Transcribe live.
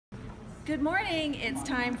Good morning. It's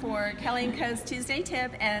time for Kelly & Co.'s Tuesday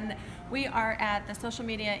Tip, and we are at the Social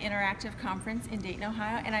Media Interactive Conference in Dayton,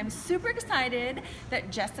 Ohio, and I'm super excited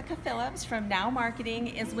that Jessika Phillips from Now Marketing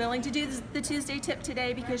is willing to do the Tuesday Tip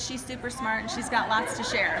today because she's super smart and she's got lots to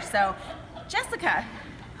share. So, Jessika.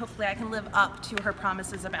 Hopefully I can live up to her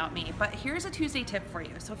promises about me. But here's a Tuesday tip for you.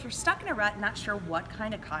 So if you're stuck in a rut, not sure what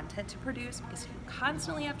kind of content to produce, because you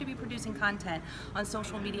constantly have to be producing content on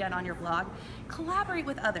social media and on your blog, collaborate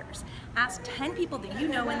with others. Ask 10 people that you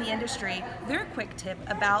know in the industry their quick tip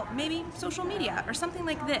about maybe social media or something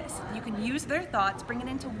like this. You can use their thoughts, bring it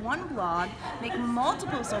into one blog, make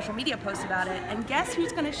multiple social media posts about it, and guess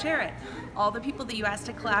who's going to share it? All the people that you asked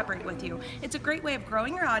to collaborate with you. It's a great way of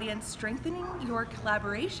growing your audience, strengthening your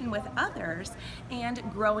collaboration with others, and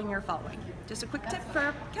growing your following. Just a quick tip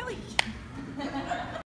for Kelly.